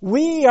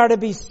 we are to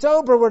be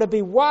sober, we're to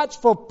be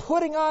watchful,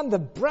 putting on the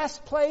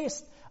breastplate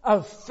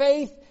of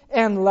faith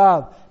and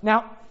love.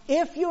 Now,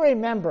 if you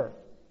remember,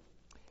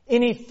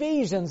 in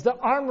Ephesians, the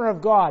armor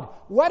of God,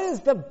 what is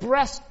the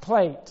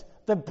breastplate?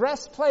 The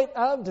breastplate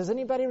of, does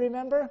anybody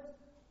remember?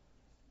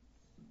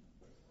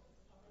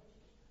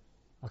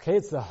 Okay,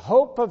 it's the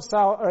hope of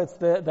it's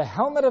the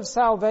helmet of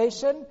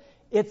salvation.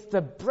 It's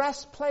the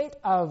breastplate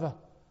of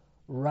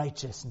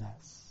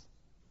righteousness.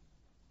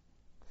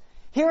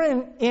 Here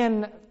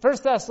in 1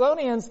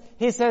 Thessalonians,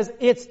 he says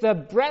it's the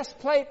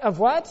breastplate of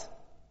what?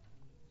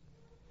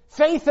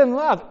 Faith and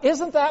love.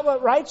 Isn't that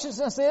what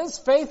righteousness is?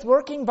 Faith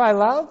working by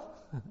love?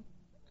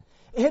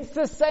 It's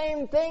the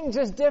same thing,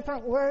 just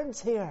different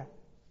words here.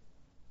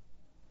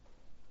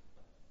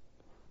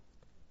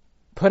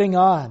 Putting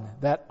on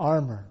that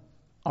armor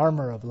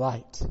of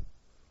light.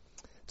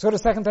 Let's go to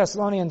 2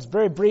 Thessalonians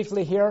very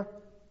briefly here.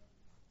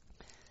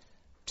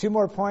 2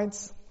 more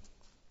points.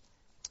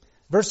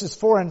 Verses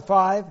 4 and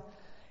 5.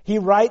 He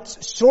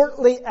writes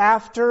shortly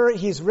after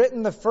he's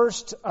written the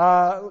first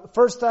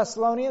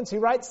Thessalonians, he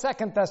writes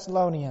 2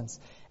 Thessalonians.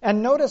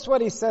 And notice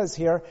what he says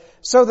here,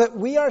 so that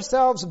we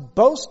ourselves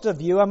boast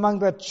of you among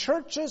the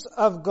churches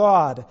of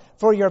God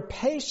for your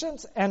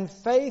patience and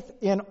faith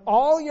in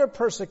all your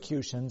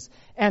persecutions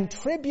and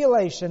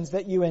tribulations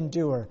that you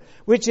endure,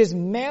 which is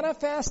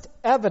manifest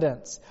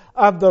evidence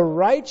of the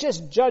righteous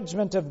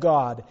judgment of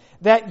God,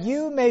 that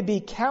you may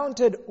be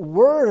counted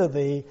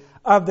worthy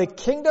of the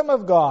kingdom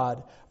of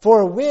God,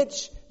 for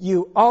which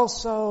you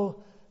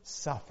also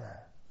suffer.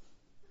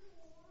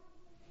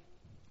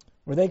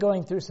 Were they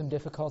going through some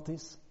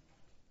difficulties?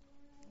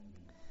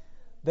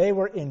 They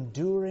were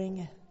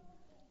enduring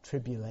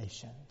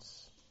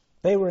tribulations.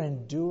 They were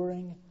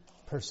enduring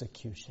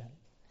persecution.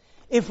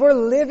 If we're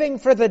living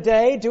for the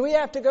day, do we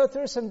have to go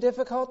through some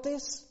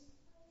difficulties?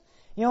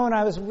 You know, when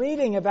I was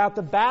reading about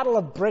the Battle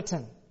of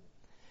Britain,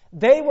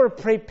 they were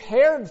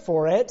prepared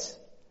for it,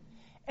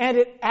 and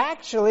it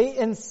actually,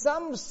 in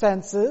some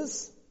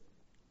senses,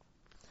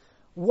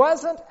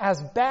 wasn't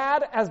as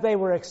bad as they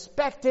were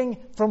expecting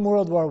from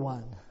World War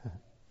I.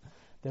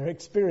 Their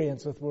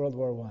experience with World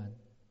War I.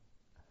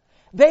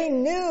 They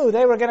knew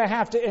they were going to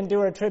have to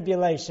endure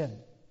tribulation.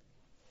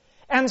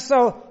 And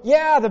so,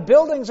 the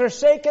buildings are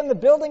shaken, the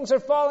buildings are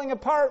falling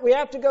apart, we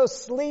have to go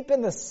sleep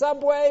in the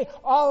subway,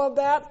 all of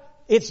that.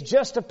 It's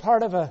just a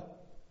part of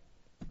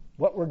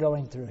what we're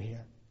going through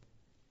here.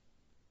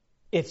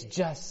 It's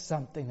just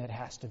something that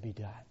has to be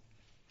done.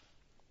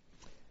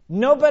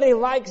 Nobody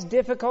likes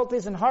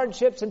difficulties and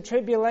hardships and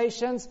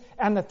tribulations,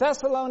 and the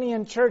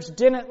Thessalonian church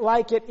didn't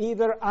like it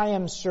either, I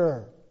am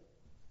sure.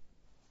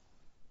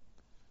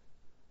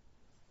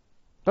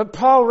 But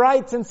Paul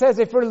writes and says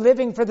if we're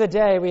living for the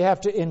day, we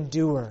have to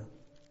endure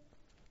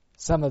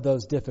some of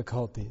those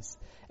difficulties.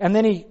 And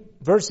then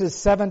verses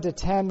 7 to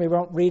 10, we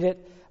won't read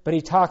it, but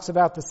he talks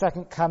about the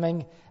second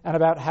coming and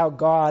about how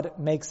God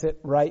makes it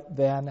right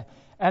then.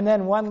 And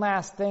then one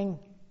last thing.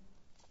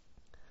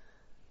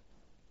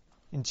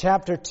 In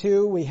chapter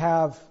 2, we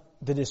have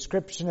the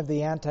description of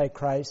the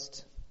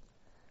Antichrist,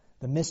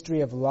 the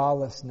mystery of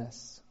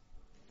lawlessness.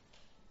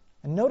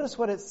 And notice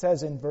what it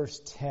says in verse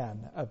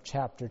 10 of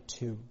chapter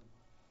 2.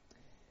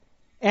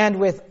 And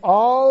with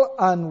all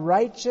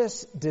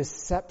unrighteous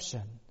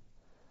deception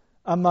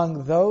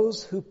among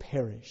those who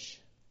perish,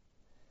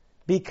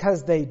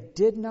 because they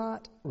did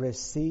not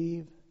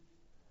receive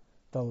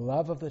the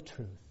love of the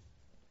truth,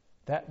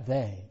 that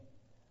they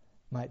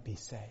might be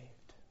saved.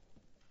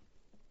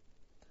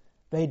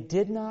 They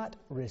did not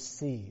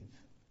receive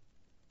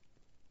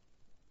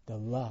the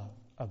love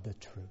of the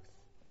truth.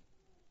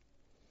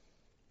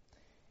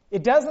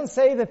 It doesn't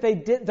say that they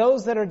did,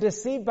 those that are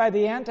deceived by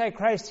the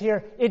Antichrist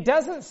here, it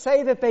doesn't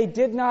say that they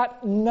did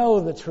not know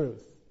the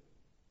truth.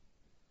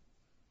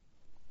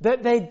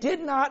 That they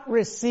did not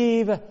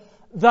receive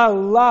the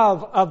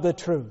love of the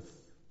truth.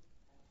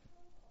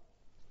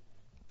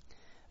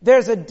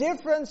 There's a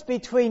difference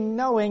between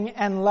knowing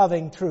and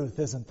loving truth,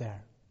 isn't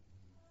there?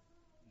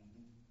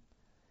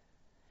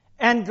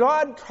 And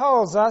God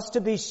calls us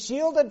to be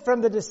shielded from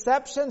the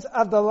deceptions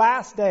of the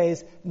last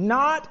days,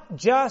 not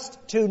just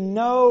to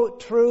know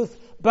truth,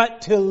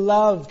 but to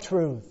love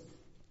truth.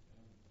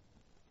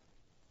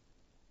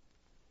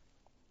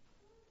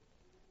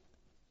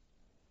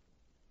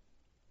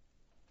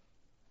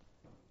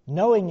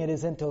 Knowing it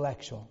is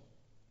intellectual.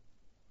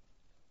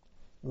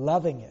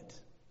 Loving it,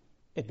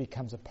 it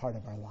becomes a part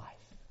of our life.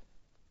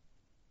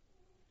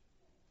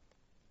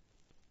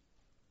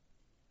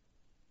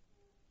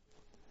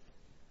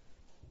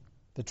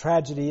 The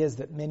tragedy is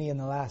that many in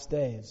the last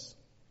days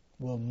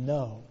will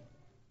know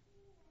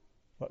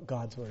what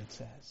God's Word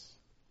says.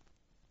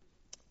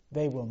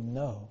 They will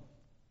know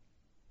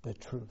the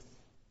truth.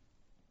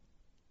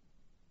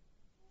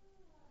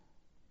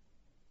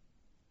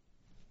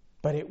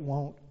 But it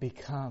won't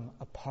become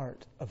a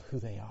part of who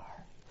they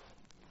are.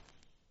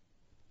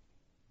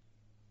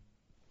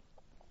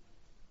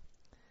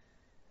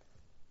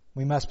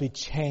 We must be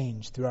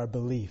changed through our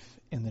belief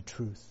in the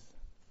truth.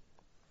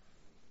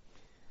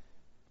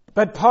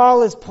 But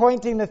Paul is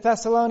pointing the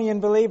Thessalonian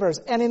believers,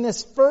 and in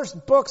this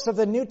first books of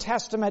the New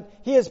Testament,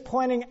 he is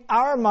pointing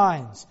our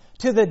minds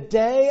to the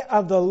day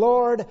of the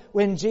Lord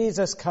when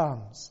Jesus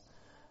comes.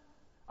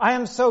 I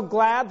am so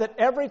glad that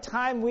every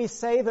time we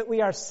say that we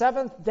are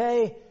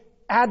Seventh-day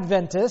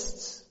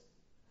Adventists,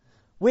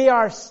 we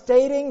are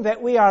stating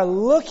that we are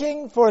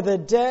looking for the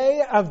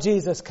day of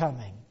Jesus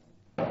coming.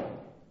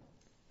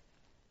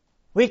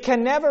 We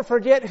can never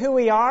forget who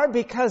we are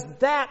because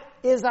that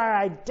is our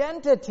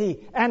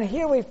identity. And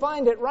here we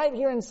find it right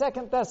here in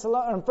 1st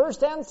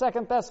and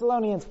 2nd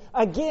Thessalonians.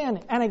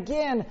 Again and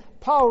again,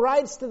 Paul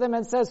writes to them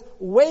and says,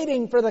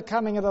 waiting for the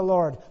coming of the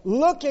Lord,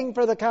 looking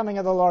for the coming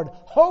of the Lord,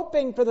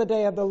 hoping for the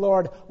day of the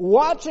Lord,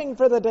 watching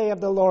for the day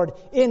of the Lord,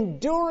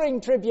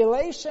 enduring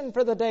tribulation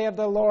for the day of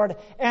the Lord,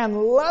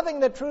 and loving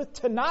the truth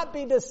to not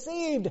be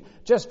deceived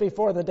just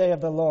before the day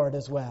of the Lord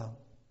as well.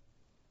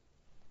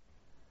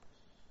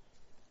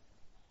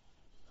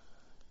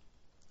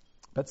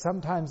 But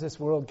sometimes this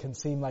world can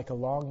seem like a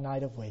long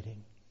night of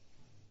waiting.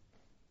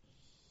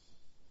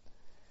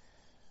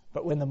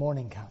 But when the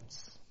morning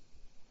comes,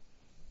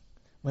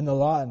 when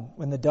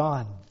the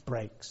dawn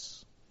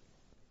breaks,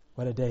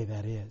 What a day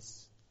that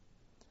is.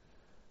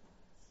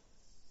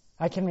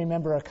 I can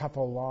remember a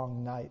couple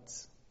long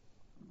nights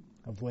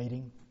of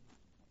waiting.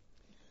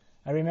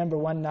 I remember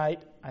one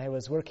night I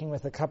was working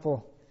with a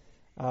couple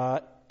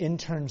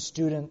intern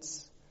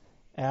students,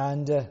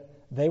 and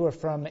they were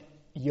from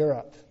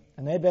Europe.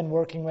 And they'd been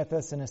working with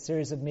us in a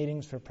series of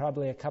meetings for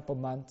probably a couple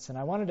months. And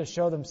I wanted to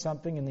show them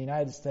something in the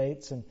United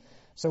States. And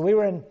so we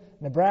were in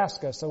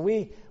Nebraska. So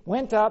we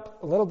went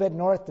up a little bit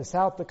north to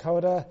South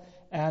Dakota,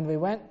 and we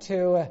went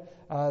to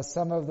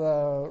some of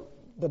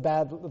the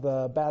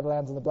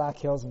Badlands and the Black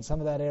Hills and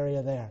some of that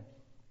area there.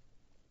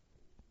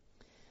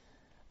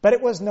 But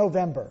it was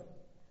November.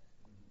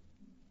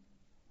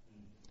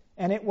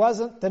 And it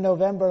wasn't the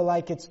November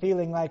like it's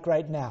feeling like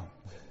right now.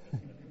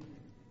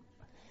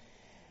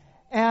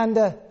 And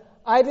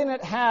I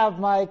didn't have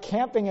my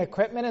camping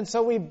equipment, and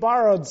so we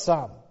borrowed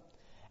some.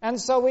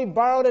 And so we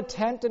borrowed a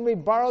tent and we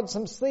borrowed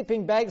some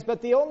sleeping bags,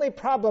 but the only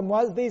problem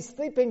was these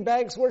sleeping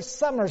bags were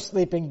summer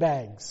sleeping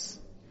bags.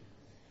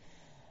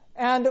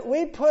 And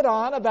we put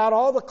on about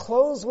all the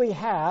clothes we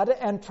had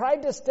and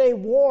tried to stay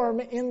warm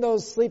in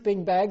those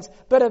sleeping bags,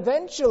 but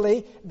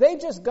eventually they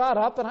just got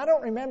up, and I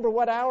don't remember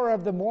what hour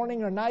of the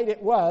morning or night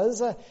it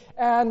was,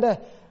 and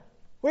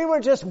we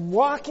were just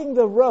walking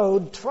the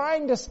road,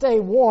 trying to stay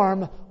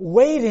warm,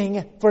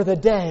 waiting for the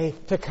day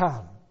to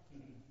come.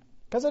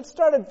 Because it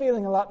started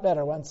feeling a lot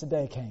better once the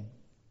day came.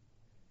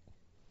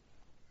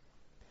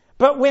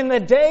 But when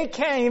the day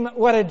came,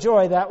 what a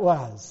joy that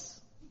was.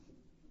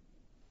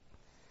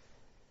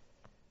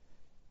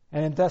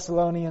 And in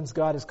Thessalonians,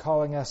 God is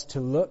calling us to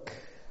look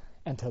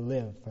and to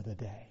live for the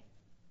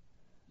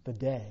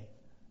day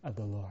of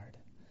the Lord.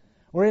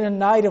 We're in a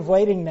night of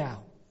waiting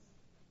now.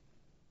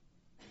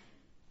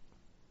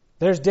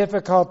 There's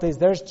difficulties,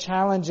 there's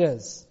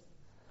challenges.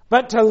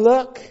 But to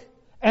look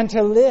and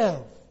to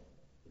live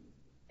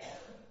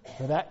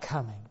for that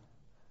coming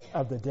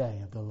of the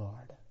day of the Lord.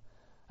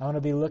 I want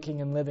to be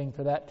looking and living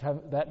for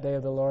that day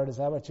of the Lord. Is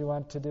that what you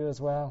want to do as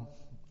well?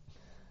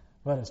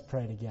 Let us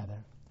pray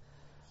together.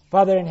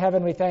 Father in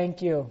heaven, we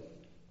thank you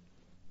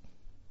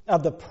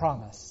of the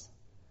promise,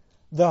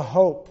 the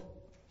hope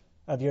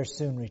of your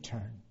soon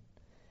return.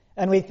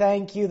 And we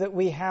thank you that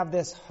we have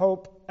this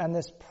hope and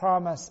this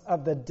promise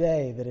of the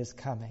day that is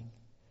coming.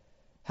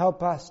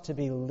 Help us to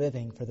be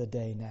living for the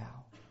day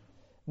now.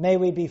 May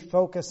we be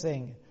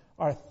focusing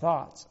our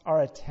thoughts,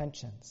 our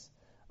attentions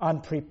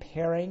on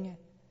preparing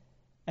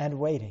and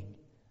waiting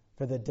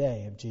for the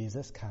day of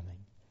Jesus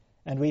coming.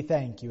 And we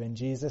thank you. In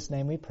Jesus'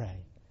 name we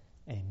pray.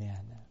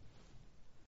 Amen.